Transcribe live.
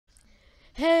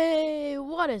Hey,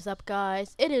 what is up,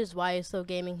 guys? It is YSO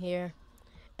Gaming here,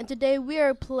 and today we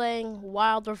are playing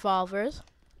Wild Revolvers.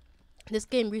 This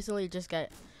game recently just got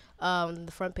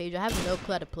the front page. I have no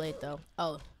clue how to play it though.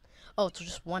 Oh, it's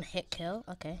just one hit kill.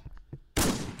 Okay.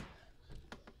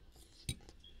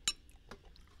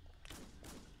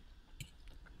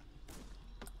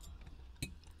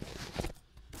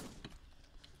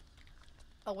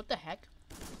 Oh, what the heck?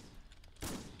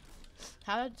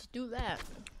 How did I just do that?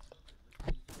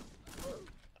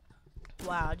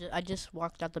 Wow, I just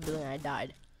walked out the building and I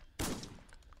died.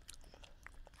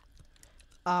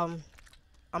 I'm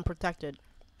protected.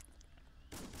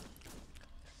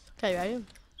 Okay, ready?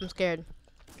 I'm scared.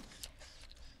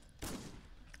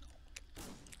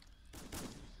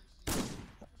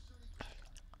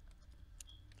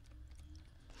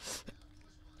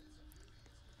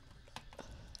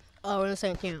 Oh, we're in the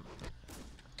same team.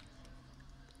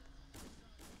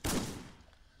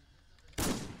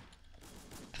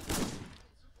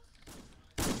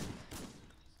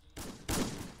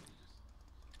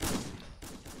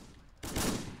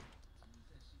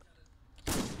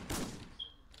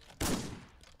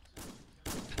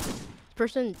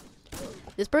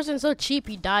 This person's so cheap.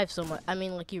 He dives so much. I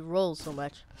mean, like he rolls so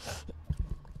much.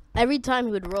 Every time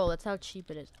he would roll, that's how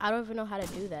cheap it is. I don't even know how to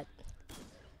do that.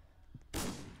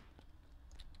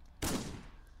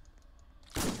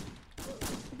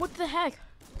 What the heck?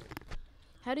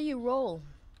 How do you roll?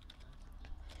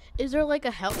 Is there like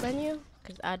a help menu?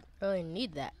 Because I really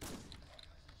need that.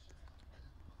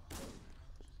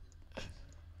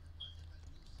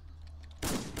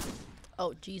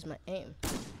 Oh, geez, my aim.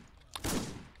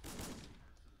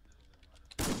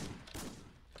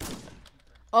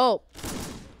 Oh.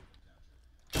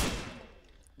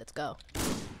 Let's go.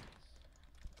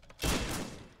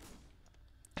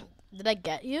 Did I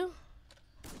get you?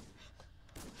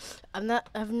 I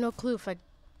have no clue if I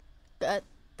got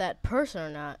that person or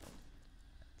not.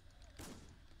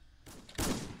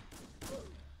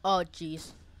 Oh,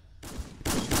 jeez.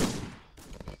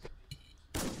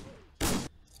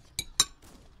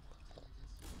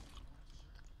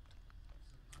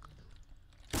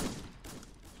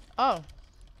 Oh.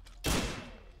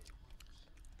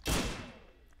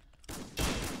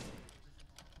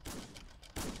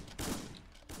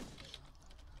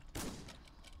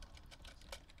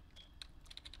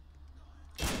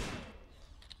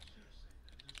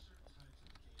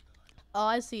 Oh,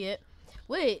 I see it.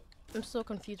 Wait, I'm so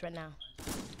confused right now.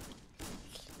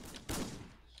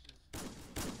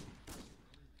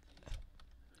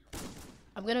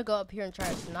 I'm gonna go up here and try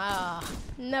it. Nah,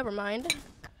 never mind.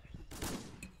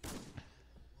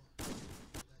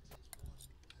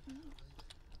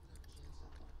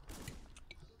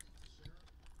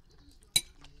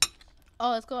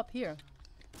 Oh, let's go up here.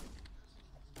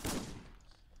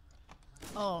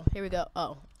 Oh, here we go.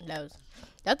 Oh,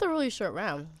 that's a really short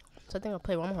round. So I think I'll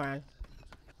play one more round.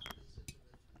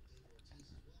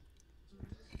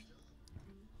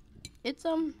 It's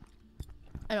an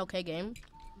okay game.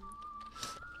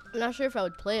 I'm not sure if I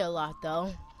would play a lot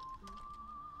though.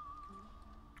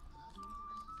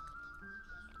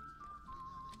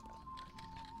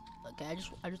 Okay, I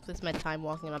just waste my time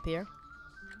walking up here.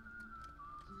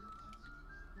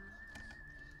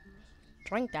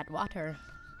 Drink that water.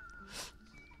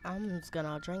 I'm just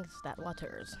gonna drink that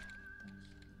waters.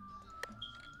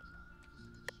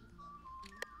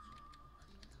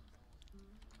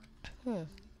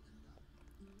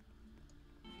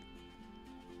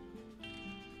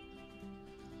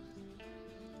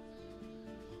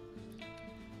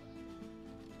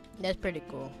 That's pretty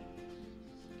cool.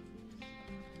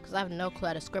 Cause I have no clue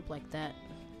how to script like that.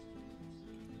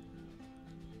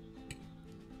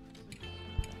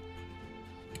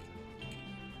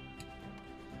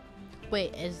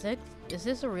 Wait, is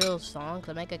this a real song? Cause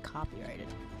I might get copyrighted.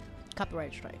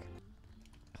 Copyright strike.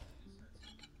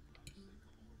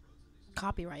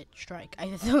 Copyright strike. I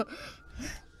don't.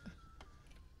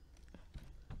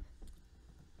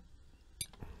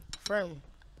 Firm.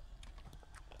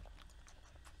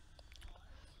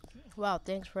 Wow,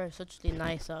 thanks for such the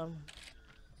nice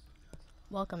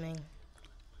welcoming.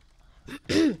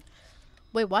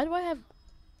 Wait, why do I have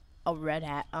a red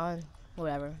hat on?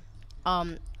 Whatever.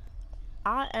 I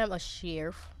am a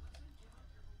sheriff.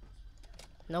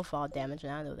 No fall damage,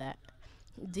 and I know that.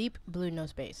 Deep blue, no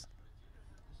space.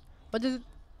 What does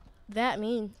that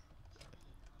mean?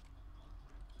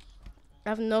 I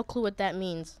have no clue what that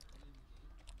means.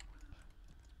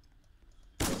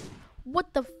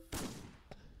 What the?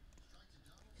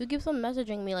 Who keeps on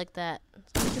messaging me like that?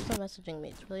 Someone keeps on messaging me.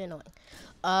 It's really annoying.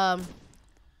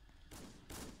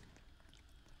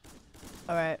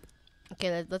 Alright.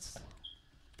 Okay, let's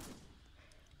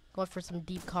Going for some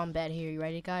deep combat here. You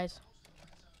ready, guys?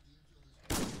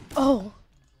 Oh!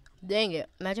 Dang it.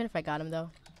 Imagine if I got him, though.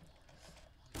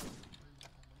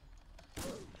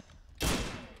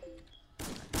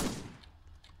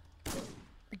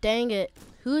 Dang it.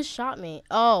 Who shot me?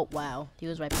 Oh, wow. He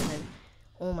was right behind me.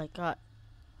 Oh, my God.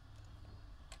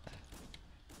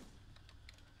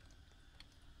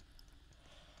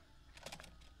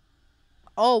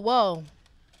 Oh, whoa.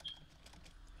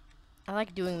 I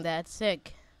like doing that.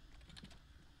 Sick.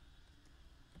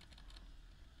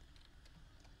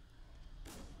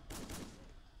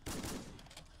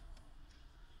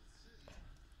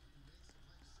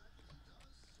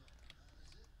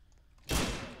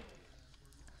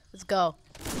 Let's go.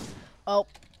 Oh.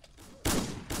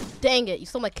 Dang it. You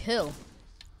stole my kill.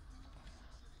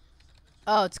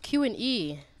 Oh, it's Q and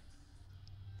E.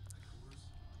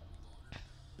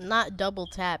 Not double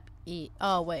tap E.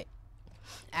 Oh, wait.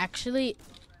 Actually,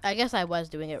 I guess I was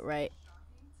doing it right.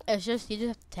 It's just, you just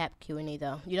have to tap Q and E,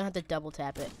 though. You don't have to double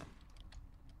tap it.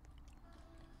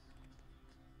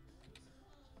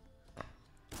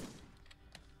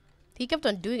 He kept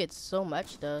on doing it so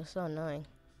much, though. So annoying.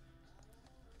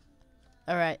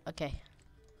 Alright, okay.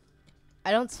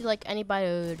 I don't see, like,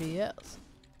 anybody else.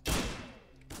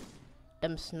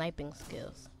 Them sniping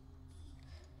skills.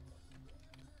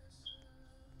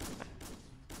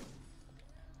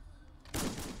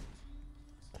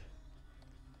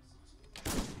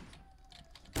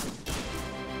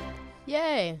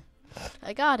 Yay!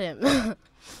 I got him.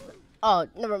 Oh,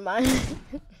 never mind.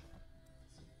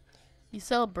 You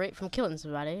celebrate from killing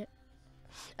somebody,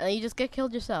 and then you just get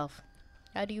killed yourself.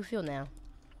 How do you feel now?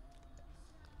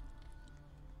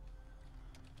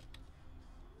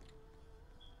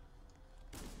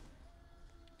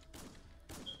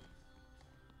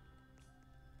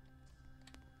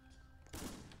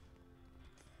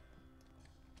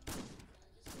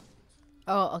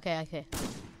 Oh, okay.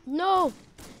 No! You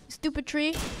stupid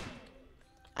tree!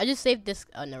 I just saved this.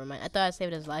 Oh, never mind. I thought I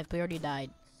saved his life, but he already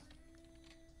died.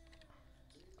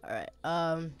 Alright,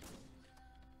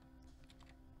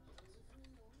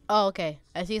 oh, okay.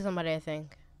 I see somebody, I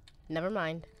think. Never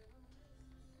mind.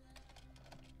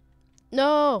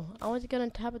 No! I want to get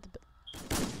on top of the...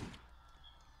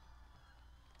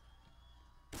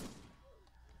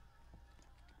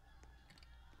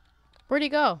 Where'd he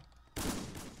go?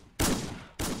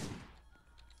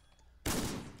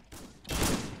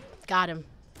 Got him.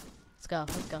 Let's go.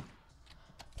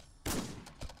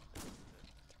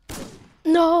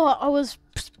 No, I was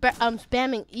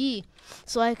spamming E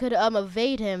so I could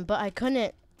evade him, but I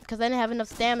couldn't because I didn't have enough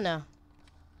stamina.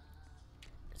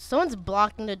 Someone's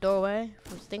blocking the doorway.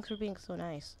 Thanks for being so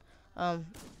nice.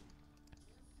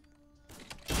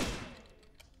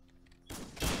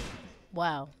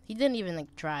 Wow, he didn't even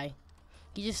like try.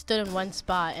 He just stood in one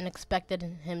spot and expected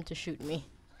him to shoot me,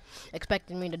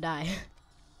 expecting me to die.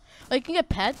 Oh, you can get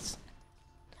pets.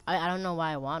 I don't know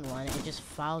why I want one. It just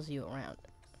follows you around.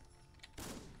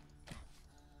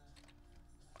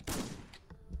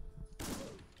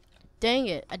 Dang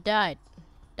it, I died.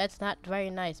 That's not very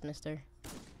nice, mister.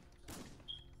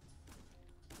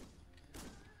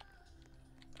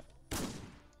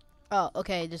 Oh,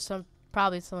 okay, there's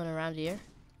probably someone around here.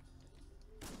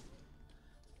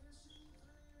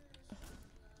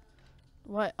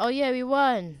 What? Oh yeah, we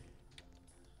won.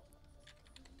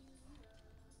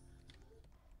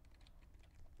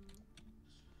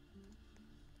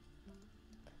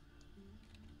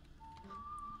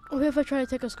 What if I try to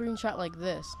take a screenshot like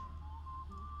this?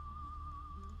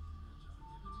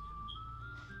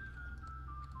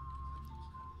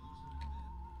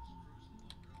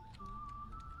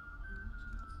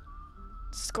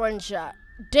 Screenshot.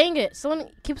 Dang it! Someone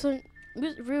keeps on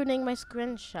ruining my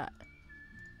screenshot.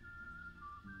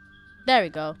 There we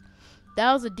go.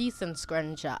 That was a decent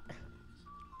screenshot.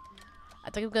 I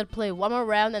think I'm gonna play one more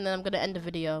round and then I'm gonna end the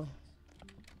video.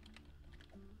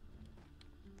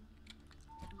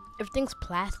 Everything's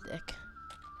plastic.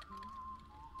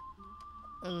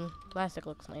 Plastic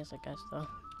looks nice, I guess, though.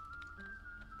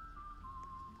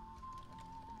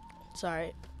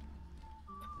 Sorry.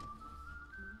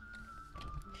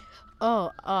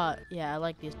 Oh, yeah, I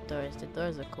like these doors. The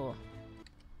doors are cool.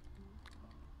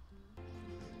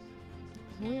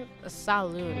 A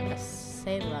saloon, a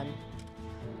salon,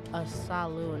 a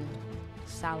saloon,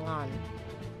 salon.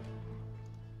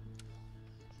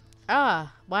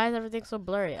 Ah, why is everything so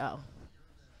blurry? Oh.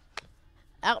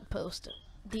 Outpost.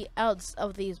 The outs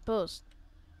of these posts.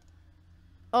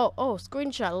 Oh,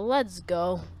 screenshot. Let's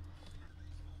go.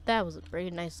 That was a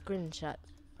pretty nice screenshot,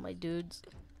 my dudes.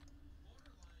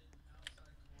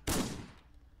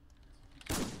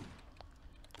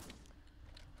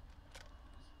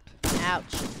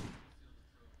 Ouch.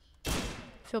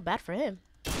 Feel bad for him.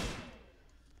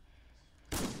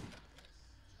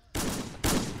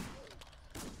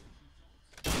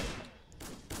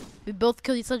 We both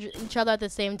killed each other at the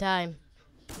same time.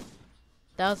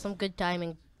 That was some good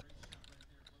timing.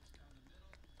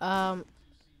 Oh,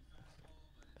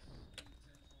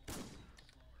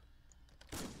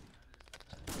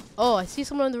 I see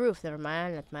someone on the roof. Never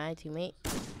mind, that's my teammate.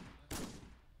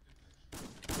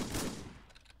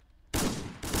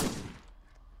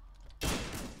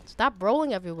 Stop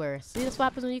rolling everywhere. See, that's what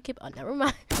happens when you keep. Oh, never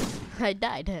mind. I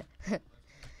died.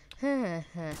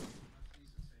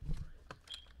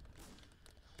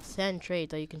 Send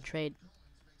trade, so you can trade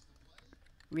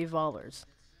revolvers.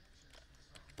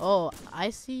 Oh, I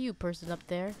see you, person up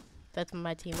there. That's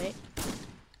my teammate.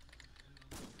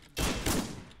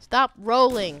 Stop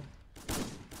rolling.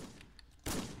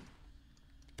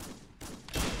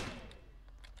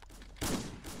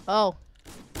 Oh.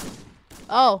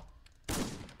 Oh.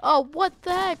 Oh, what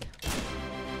the heck?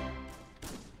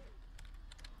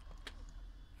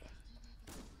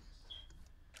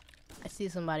 I see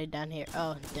somebody down here.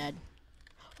 Oh, dead.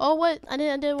 Oh, what? I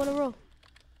didn't want to roll.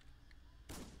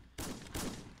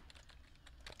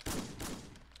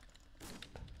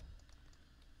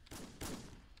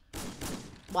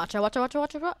 Watch out, watch out, watch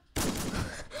out, watch out.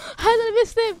 How did I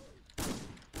miss him?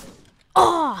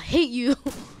 Oh, I hate you.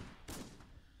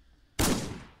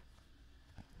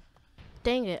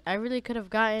 Dang it, I really could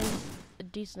have gotten a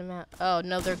decent amount. Oh,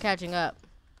 no, they're catching up.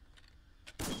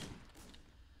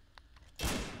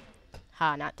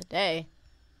 Ha, not today.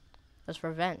 That's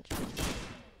revenge.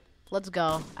 Let's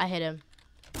go. I hit him.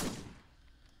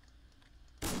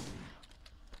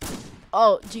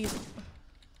 Oh, jeez.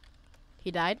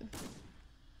 He died?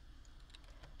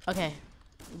 Okay.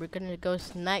 We're gonna go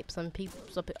snipe some people.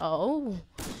 Oh.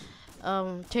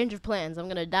 Change of plans. I'm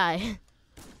gonna die.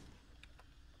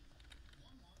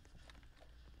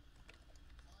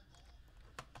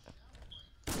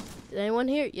 Is anyone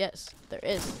here? Yes, there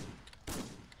is.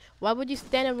 Why would you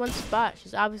stand in one spot?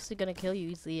 She's obviously gonna kill you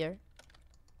easier.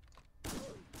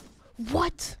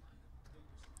 What?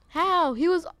 How? He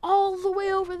was all the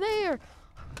way over there.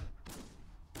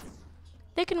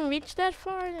 They can reach that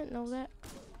far? I didn't know that.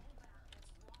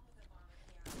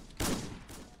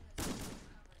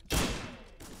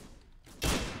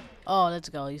 Oh, let's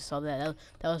go. You saw that.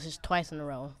 That was just twice in a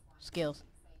row. Skills.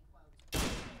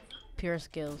 Pure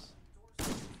skills.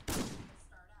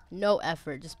 No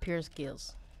effort, just pure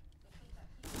skills.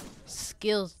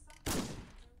 Skills.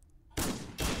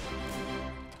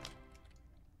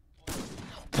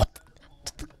 What?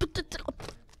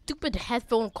 Stupid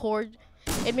headphone cord.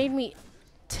 It made me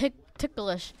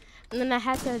ticklish. And then I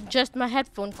had to adjust my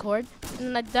headphone cord. And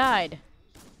then I died.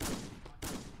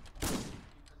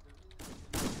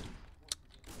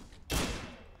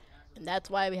 And that's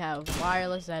why we have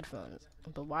wireless headphones.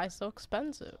 But why so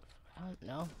expensive? I don't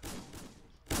know.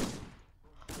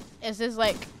 Is this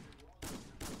like...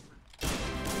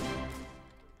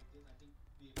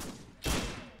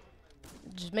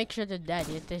 Just make sure they're dead.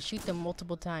 You have to shoot them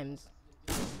multiple times.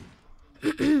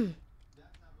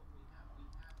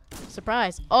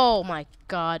 Surprise. Oh my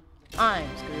god. I'm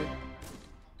screwed.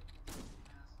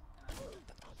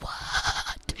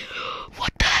 What?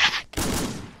 What the heck?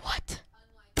 What?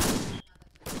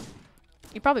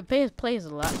 He probably plays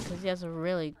a lot because he has a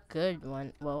really good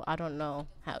one. Well, I don't know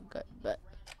how good, but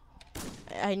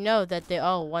I know that they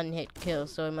all one-hit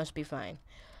kills, so it must be fine.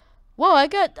 Whoa, I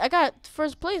got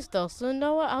first place though, so you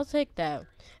know what? I'll take that.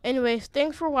 Anyways,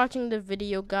 thanks for watching the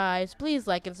video, guys. Please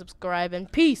like and subscribe,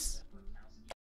 and peace.